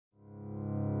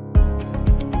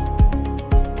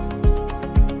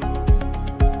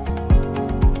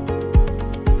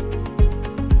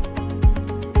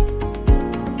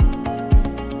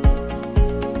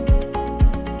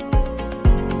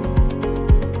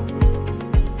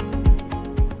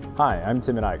Hi, I'm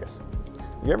Tim at igus.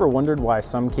 Have you ever wondered why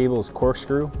some cables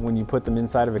corkscrew when you put them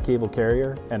inside of a cable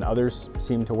carrier and others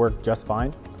seem to work just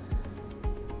fine?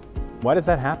 Why does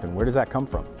that happen? Where does that come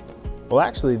from? Well,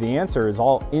 actually, the answer is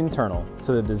all internal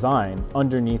to the design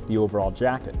underneath the overall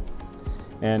jacket.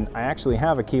 And I actually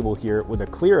have a cable here with a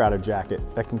clear outer jacket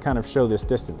that can kind of show this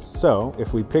distance. So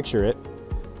if we picture it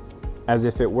as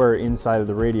if it were inside of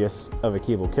the radius of a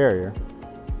cable carrier,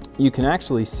 you can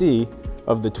actually see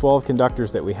of the 12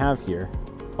 conductors that we have here,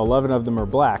 11 of them are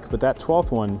black, but that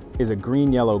 12th one is a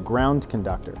green-yellow ground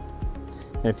conductor.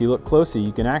 And if you look closely,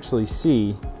 you can actually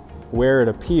see where it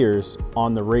appears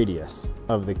on the radius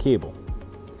of the cable.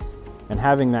 And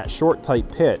having that short, tight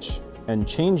pitch and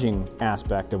changing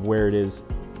aspect of where it is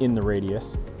in the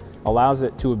radius allows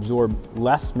it to absorb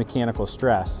less mechanical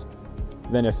stress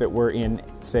than if it were in,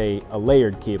 say, a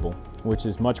layered cable, which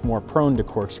is much more prone to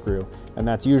corkscrew, and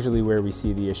that's usually where we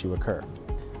see the issue occur.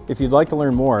 If you'd like to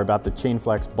learn more about the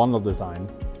chainflex bundle design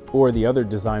or the other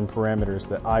design parameters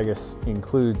that igus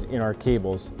includes in our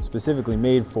cables specifically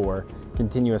made for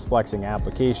continuous flexing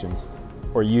applications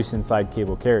or use inside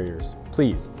cable carriers,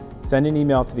 please send an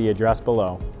email to the address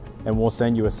below and we'll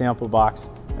send you a sample box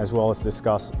as well as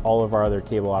discuss all of our other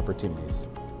cable opportunities.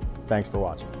 Thanks for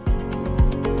watching.